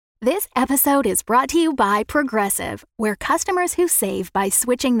This episode is brought to you by Progressive, where customers who save by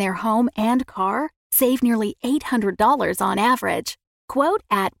switching their home and car save nearly $800 on average. Quote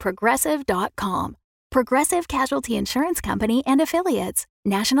at Progressive.com. Progressive Casualty Insurance Company and Affiliates.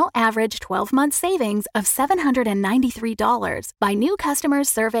 National average 12-month savings of $793 by new customers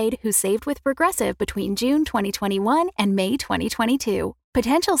surveyed who saved with Progressive between June 2021 and May 2022.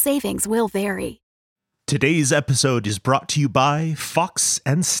 Potential savings will vary. Today's episode is brought to you by Fox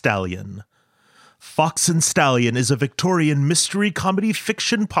and Stallion. Fox and Stallion is a Victorian mystery comedy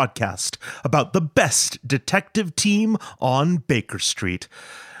fiction podcast about the best detective team on Baker Street.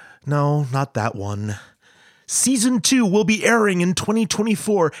 No, not that one. Season 2 will be airing in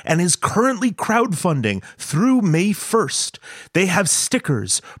 2024 and is currently crowdfunding through May 1st. They have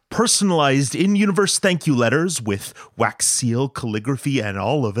stickers, personalized in-universe thank you letters with wax seal, calligraphy, and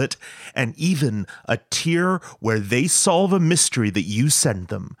all of it, and even a tier where they solve a mystery that you send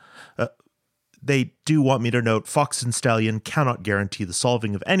them. They do want me to note Fox and Stallion cannot guarantee the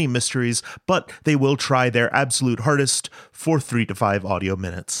solving of any mysteries, but they will try their absolute hardest for 3 to 5 audio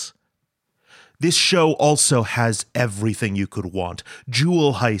minutes. This show also has everything you could want: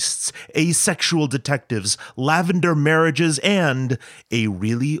 jewel heists, asexual detectives, lavender marriages, and a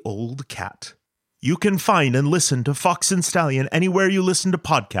really old cat. You can find and listen to Fox and Stallion anywhere you listen to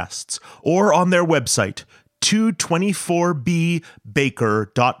podcasts or on their website,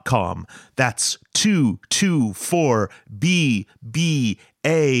 224bbaker.com. That's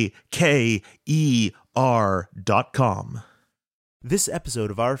 224bbaker.com. This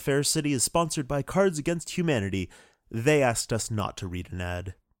episode of Our Fair City is sponsored by Cards Against Humanity. They asked us not to read an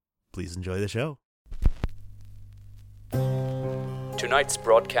ad. Please enjoy the show. Tonight's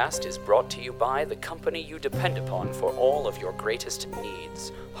broadcast is brought to you by the company you depend upon for all of your greatest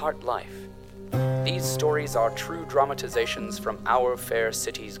needs, Heart Life. These stories are true dramatizations from Our Fair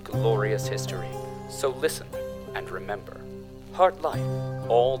City's glorious history. So listen and remember, Heart Life,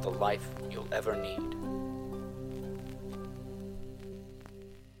 all the life you'll ever need.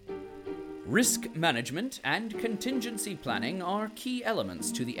 Risk management and contingency planning are key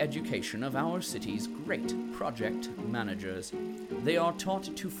elements to the education of our city's great project managers. They are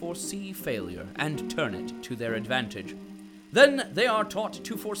taught to foresee failure and turn it to their advantage. Then they are taught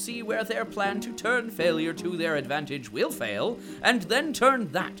to foresee where their plan to turn failure to their advantage will fail, and then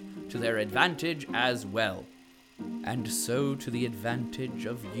turn that to their advantage as well. And so to the advantage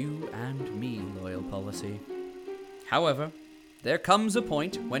of you and me, loyal policy. However, there comes a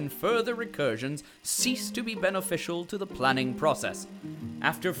point when further recursions cease to be beneficial to the planning process.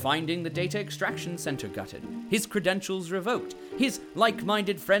 After finding the data extraction center gutted, his credentials revoked, his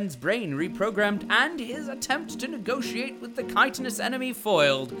like-minded friend's brain reprogrammed, and his attempt to negotiate with the chitinous enemy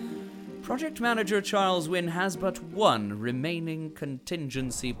foiled, Project Manager Charles Wynn has but one remaining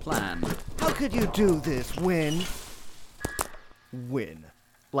contingency plan. How could you do this, Wynn? Wynn.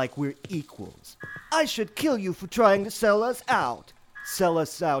 Like we're equals. I should kill you for trying to sell us out. Sell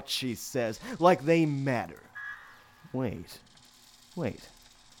us out, she says, like they matter. Wait. Left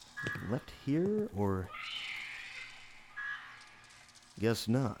here, or... Guess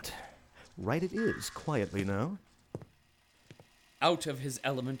not. Right it is, quietly now. Out of his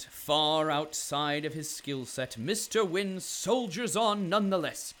element, far outside of his skill set, Mr. Wynn soldiers on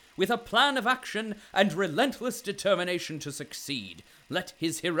nonetheless, with a plan of action and relentless determination to succeed. Let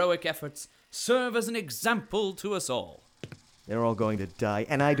his heroic efforts serve as an example to us all. They're all going to die,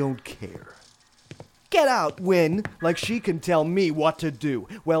 and I don't care. Get out, Wynn, like she can tell me what to do.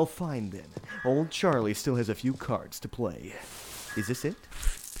 Well, fine then. Old Charlie still has a few cards to play. Is this it?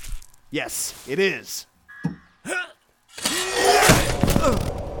 Yes, it is.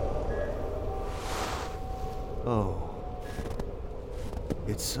 Oh.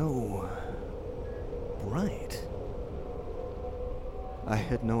 It's so bright. I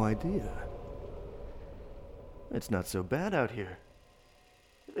had no idea. It's not so bad out here.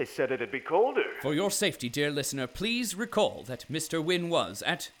 They said it'd be colder. For your safety, dear listener, please recall that Mr. Wynn was,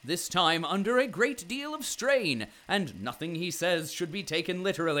 at this time, under a great deal of strain, and nothing he says should be taken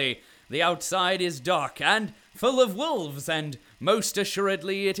literally. The outside is dark and full of wolves, and most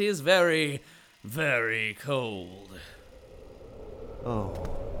assuredly it is very, very cold. Oh,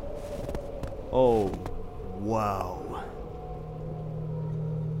 wow.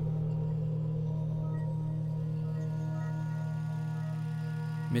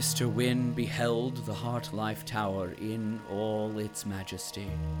 Mr. Wynn beheld the Heart-Life Tower in all its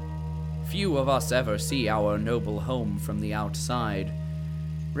majesty. Few of us ever see our noble home from the outside.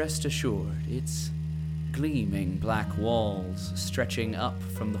 Rest assured, its gleaming black walls stretching up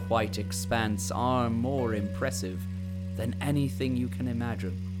from the white expanse are more impressive than anything you can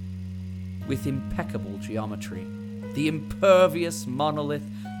imagine. with impeccable geometry. The impervious monolith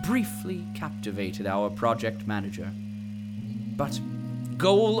briefly captivated our project manager. But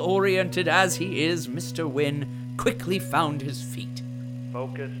goal-oriented as he is, Mr. Wynn quickly found his feet.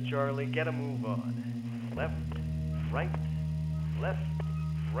 Focus, Charlie. Get a move on. Left, right, left,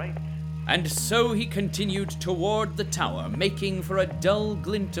 right. And so he continued toward the tower, making for a dull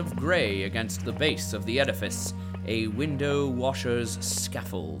glint of gray against the base of the edifice, a window washer's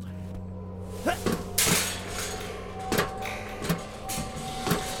scaffold.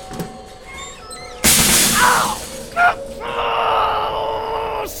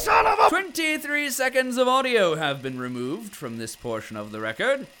 Oh, son of a... 23 seconds of audio have been removed from this portion of the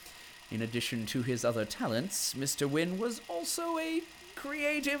record. In addition to his other talents, Mr. Wynn was also a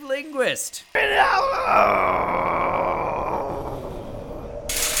creative linguist.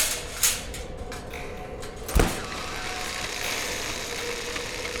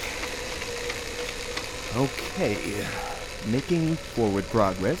 Okay, making forward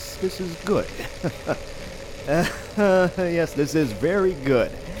progress. This is good. Yes, this is very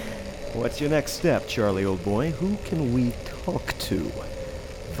good. What's your next step, Charlie, old boy? Who can we talk to?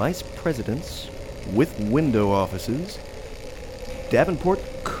 Vice presidents with window offices. Davenport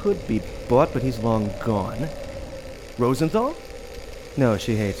could be bought, but he's long gone. Rosenthal? No,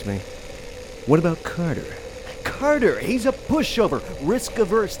 she hates me. What about Carter? Carter! He's a pushover.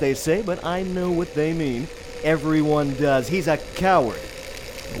 Risk-averse, they say, but I know what they mean. Everyone does. He's a coward.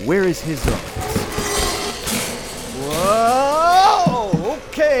 Where is his office? Whoa!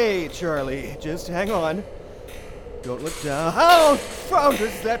 Okay, Charlie. Just hang on. Don't look down. How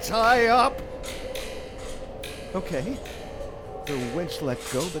founders that tie up? Okay. The winch let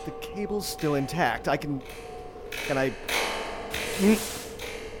go, but the cable's still intact. Can I...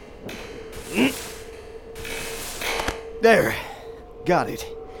 There. Got it.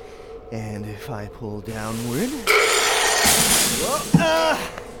 And if I pull downward...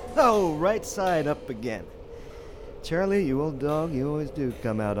 Whoa, right side up again. Charlie, you old dog, you always do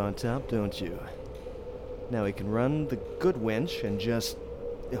come out on top, don't you? Now we can run the good winch and just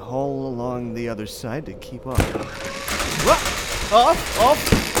haul along the other side to keep up. Off!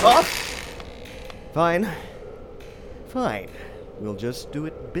 Fine. We'll just do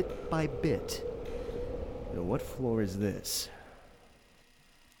it bit by bit. Now, what floor is this?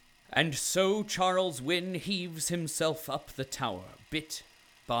 And so Charles Wynn heaves himself up the tower, bit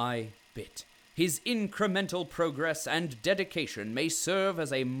by bit. His incremental progress and dedication may serve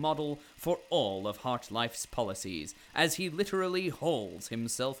as a model for all of HeartLife's policies, as he literally hauls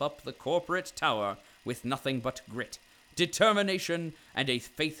himself up the corporate tower with nothing but grit, determination, and a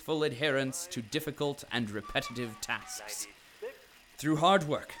faithful adherence to difficult and repetitive tasks. Through hard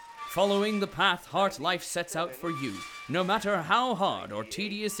work, following the path HeartLife sets out for you, no matter how hard or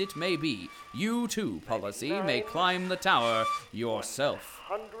tedious it may be, you too, policy, may climb the tower yourself.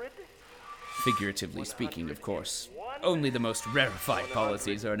 Figuratively speaking, of course. Only the most rarefied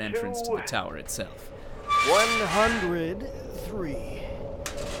policies are an entrance to the tower itself. 103.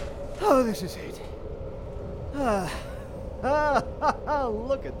 Oh, this is it.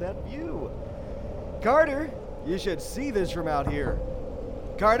 Look at that view. Carter, you should see this from out here.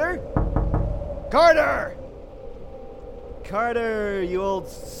 Carter? Carter, you old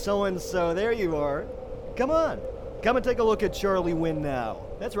so-and-so, there you are. Come on. Come and take a look at Charlie Wynn now.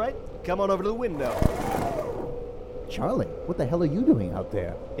 That's right. Come on over to the window. Charlie, what the hell are you doing out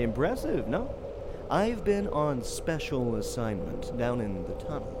there? Impressive, no? I've been on special assignment down in the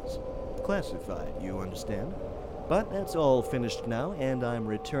tunnels. Classified, you understand? But that's all finished now, and I'm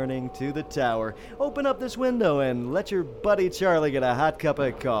returning to the tower. Open up this window and let your buddy Charlie get a hot cup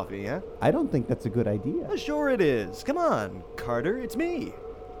of coffee, huh? I don't think that's a good idea. Sure it is. Come on, Carter, it's me.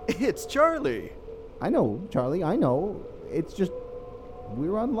 It's Charlie. I know, Charlie, I know. It's just,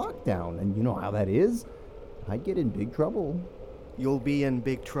 we're on lockdown, and you know how that is. I'd get in big trouble. You'll be in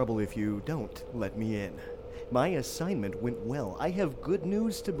big trouble if you don't let me in. My assignment went well. I have good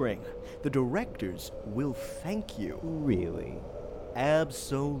news to bring. The directors will thank you. Really?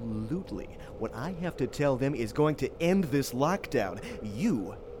 Absolutely. What I have to tell them is going to end this lockdown.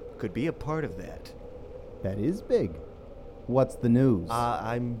 You could be a part of that. That is big. What's the news?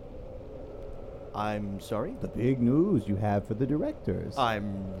 I'm sorry? The big news you have for the directors.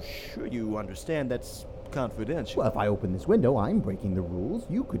 I'm sure you understand that's confidential. Well, if I open this window, I'm breaking the rules.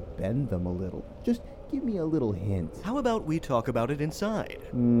 You could bend them a little. Just give me a little hint. How about we talk about it inside?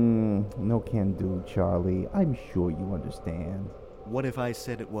 No can do, Charlie. I'm sure you understand. What if I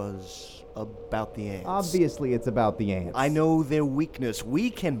said it was about the ants? Obviously, it's about the ants. I know their weakness. We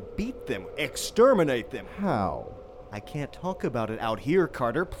can beat them, exterminate them. How? I can't talk about it out here,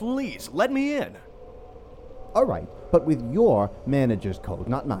 Carter. Please, let me in. All right, but with your manager's code,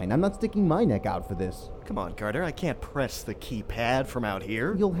 not mine. I'm not sticking my neck out for this. Come on, Carter. I can't press the keypad from out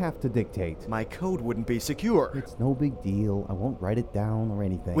here. You'll have to dictate. My code wouldn't be secure. It's no big deal. I won't write it down or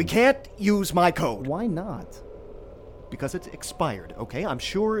anything. We can't use my code. Why not? Because it's expired, okay? I'm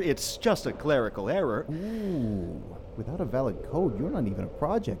sure it's just a clerical error. Ooh, without a valid code, you're not even a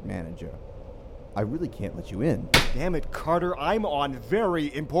project manager. I really can't let you in. Damn it, Carter, I'm on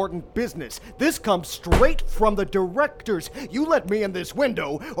very important business. This comes straight from the directors. You let me in this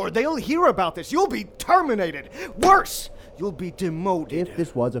window, or they'll hear about this. You'll be terminated. Worse, you'll be demoted. If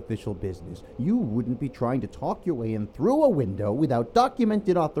this was official business, you wouldn't be trying to talk your way in through a window without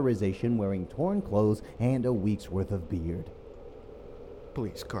documented authorization, wearing torn clothes and a week's worth of beard.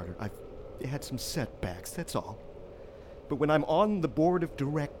 Please, Carter, I've had some setbacks, that's all. But when I'm on the board of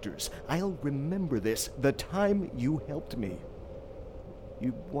directors, I'll remember this, the time you helped me.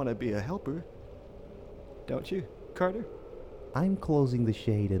 You want to be a helper, don't you, Carter? I'm closing the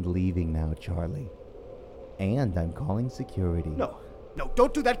shade and leaving now, Charlie. And I'm calling security. No,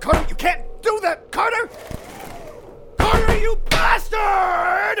 don't do that, Carter! You can't do that, Carter! Carter, you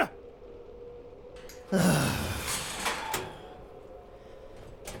bastard!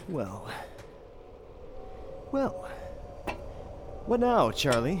 Well. What now,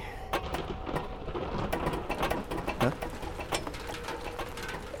 Charlie? Huh?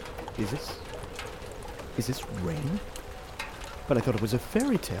 Is this rain? But I thought it was a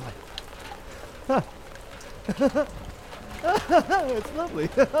fairy tale. Huh. It's lovely.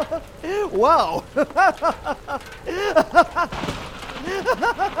 Wow!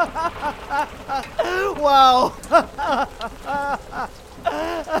 Wow!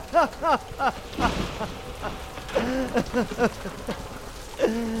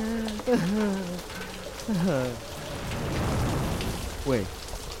 Wait.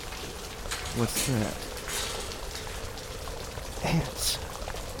 What's that? Ants.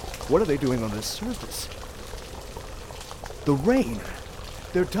 What are they doing on the surface? The rain.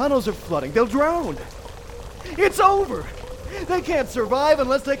 Their tunnels are flooding. They'll drown. It's over. They can't survive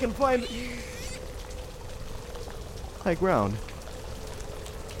unless they can find high ground.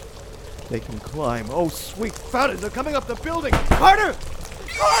 They can climb. Oh, sweet fountain. They're coming up the building. Carter!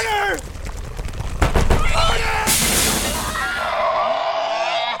 Carter! Carter!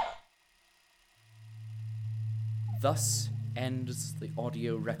 Thus ends the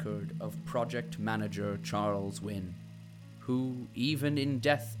audio record of Project Manager Charles Wynn, who, even in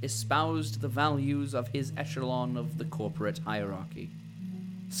death, espoused the values of his echelon of the corporate hierarchy.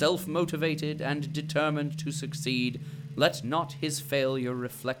 Self-motivated and determined to succeed, let not his failure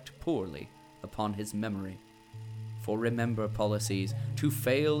reflect poorly upon his memory. For remember, policies, to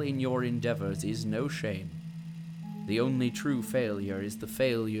fail in your endeavors is no shame. The only true failure is the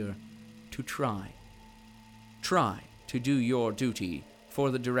failure to try. Try to do your duty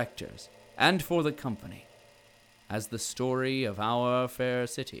for the directors and for the company, as the story of our fair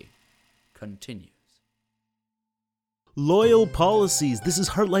city continues. Loyal Policies. This is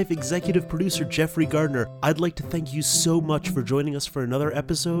HeartLife executive producer Jeffrey Gardner. I'd like to thank you so much for joining us for another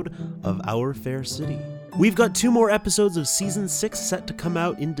episode of Our Fair City. We've got 2 more episodes of Season 6 set to come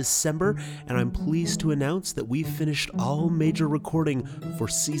out in December, and I'm pleased to announce that we've finished all major recording for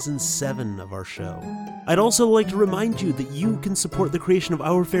Season 7 of our show. I'd also like to remind you that you can support the creation of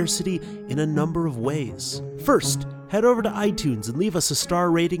Our Fair City in a number of ways. First, head over to iTunes and leave us a star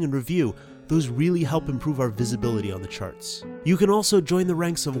rating and review. Those really help improve our visibility on the charts. You can also join the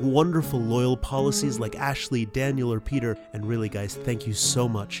ranks of wonderful loyal policies like Ashley, Daniel, or Peter, and really guys, thank you so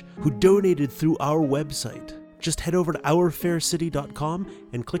much, who donated through our website. Just head over to ourfaircity.com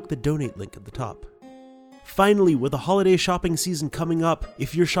and click the donate link at the top. Finally, with the holiday shopping season coming up,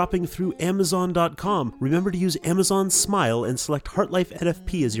 if you're shopping through Amazon.com, remember to use Amazon Smile and select HeartLife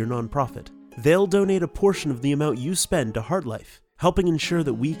NFP as your nonprofit. They'll donate a portion of the amount you spend to HeartLife, helping ensure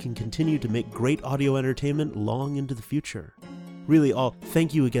that we can continue to make great audio entertainment long into the future. Really, all,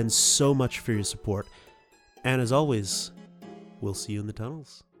 thank you again so much for your support. And as always, we'll see you in the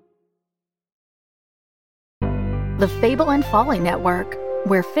tunnels. The Fable and Folly Network,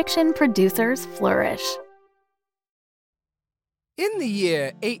 where fiction producers flourish. In the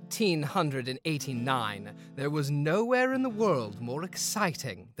year 1889, there was nowhere in the world more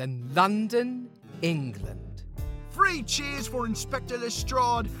exciting than London, England. 3 cheers for Inspector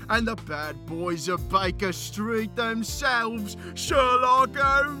Lestrade and the bad boys of Baker Street themselves, Sherlock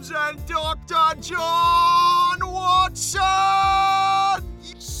Holmes and Dr. John Watson!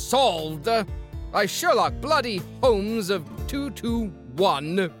 Solved by Sherlock Bloody Holmes of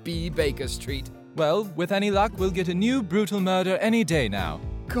 221 B Baker Street. Well, with any luck, we'll get a new brutal murder any day now.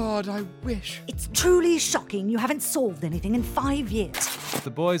 God, I wish. It's truly shocking you haven't solved anything in 5 years.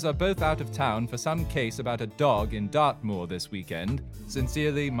 The boys are both out of town for some case about a dog in Dartmoor this weekend.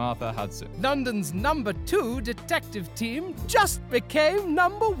 Sincerely, Martha Hudson. London's number 2 detective team just became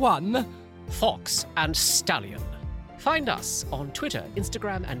number 1. Fox and Stallion. Find us on Twitter,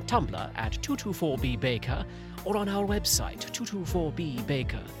 Instagram, and Tumblr at 224bbaker or on our website,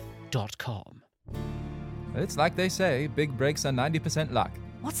 224bbaker.com. It's like they say, big breaks are 90% luck.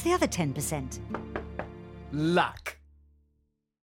 What's the other 10%? Luck.